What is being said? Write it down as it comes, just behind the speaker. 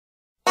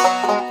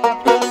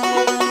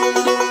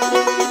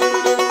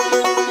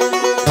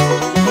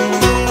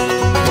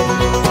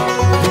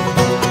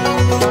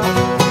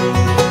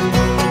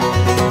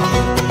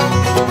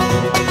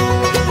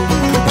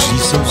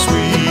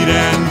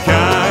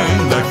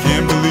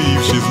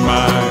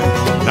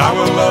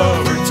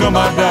till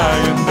my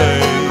dying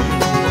day.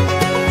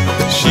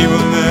 She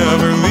will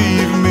never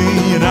leave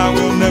me and I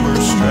will never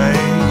stray,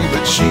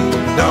 but she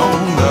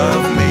don't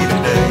love me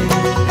today.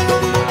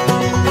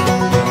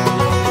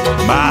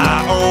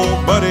 My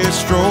old buddy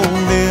strolled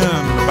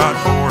in about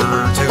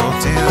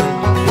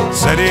 10:15,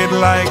 said he'd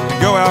like to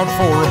go out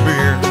for a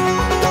beer.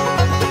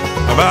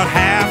 About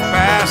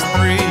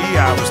 3:30,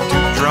 I was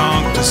too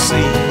drunk to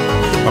see.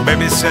 My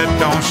baby said,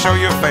 don't show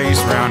your face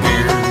around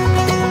here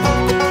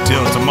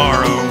till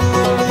tomorrow,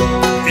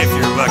 if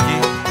you're lucky.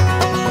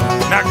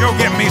 Now go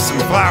get me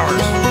some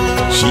flowers.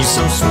 She's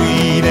so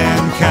sweet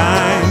and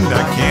kind,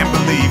 I can't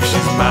believe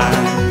she's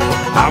mine.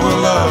 I will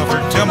love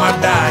her till my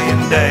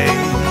dying day.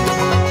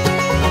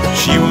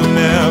 She will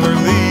never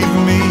leave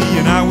me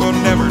and I will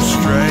never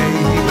stray,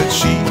 but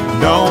she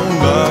don't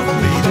love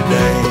me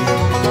today.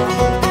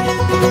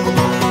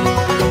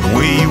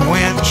 We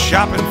went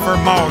shopping for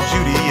Ma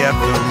Judy at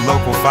the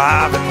local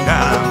 5 and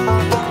dime.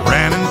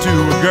 Ran into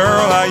a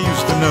girl I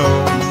used to know.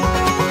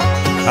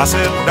 I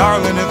said,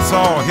 darling, it's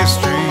all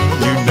history,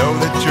 you know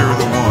that you're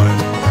the one.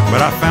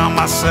 But I found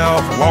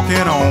myself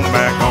walking on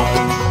back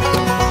home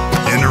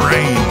in the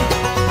rain,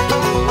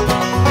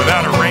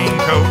 without a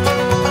raincoat,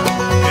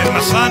 in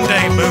my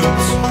Sunday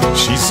boots.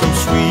 She's so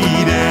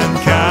sweet and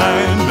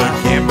kind, I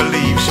can't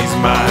believe she's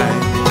mine.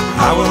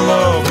 I will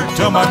love her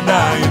till my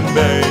dying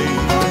day.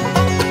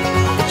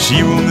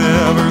 She will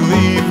never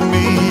leave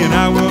me and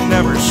I will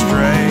never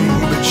stray,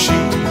 but she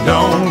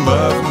don't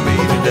love me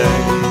today.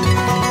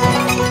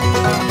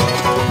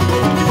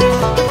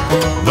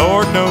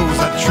 Lord knows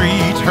I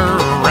treat her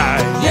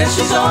right. Yeah,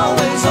 she's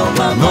always on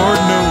my mind. Lord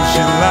knows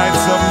she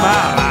lights up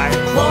my life.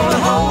 Wanna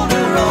hold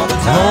her all the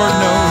time. Lord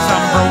knows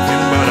I'm broken,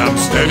 but I'm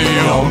steady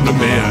on the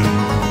mend.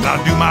 And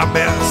I'll do my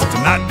best to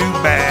not do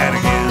bad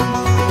again.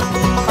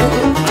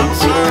 I'm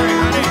sorry,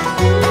 honey.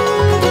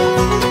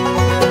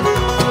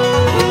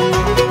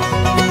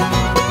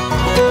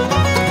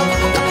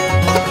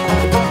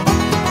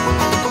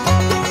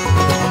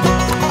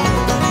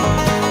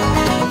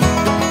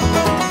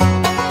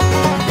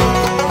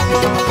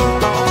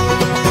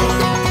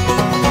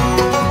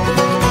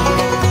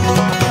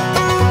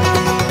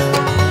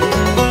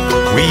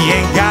 We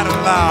ain't got a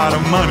lot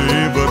of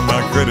money, but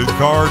my credit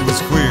card was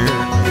clear.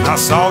 I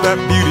saw that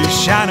beauty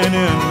shining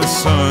in the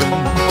sun.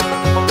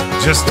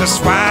 Just a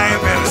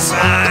swipe and a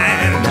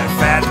sign, and that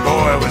fat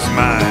boy was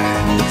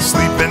mine.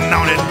 Sleeping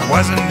on it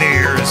wasn't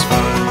near as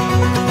fun.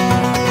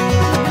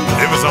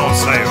 It was on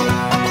sale.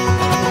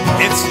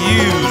 It's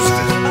used.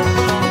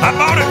 I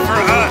bought it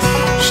for us.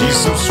 She's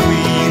so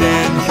sweet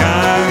and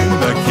kind,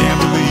 I can't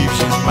believe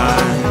she's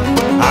mine.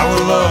 I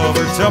will love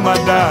her till my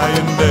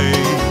dying day.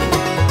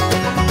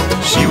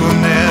 She will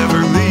never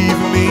leave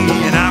me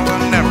and I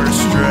will never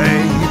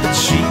stray, but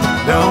she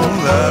don't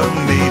love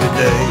me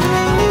today.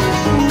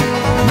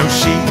 No,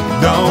 she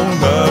don't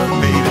love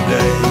me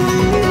today.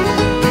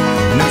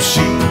 No,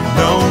 she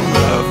don't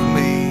love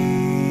me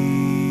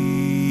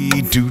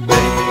today.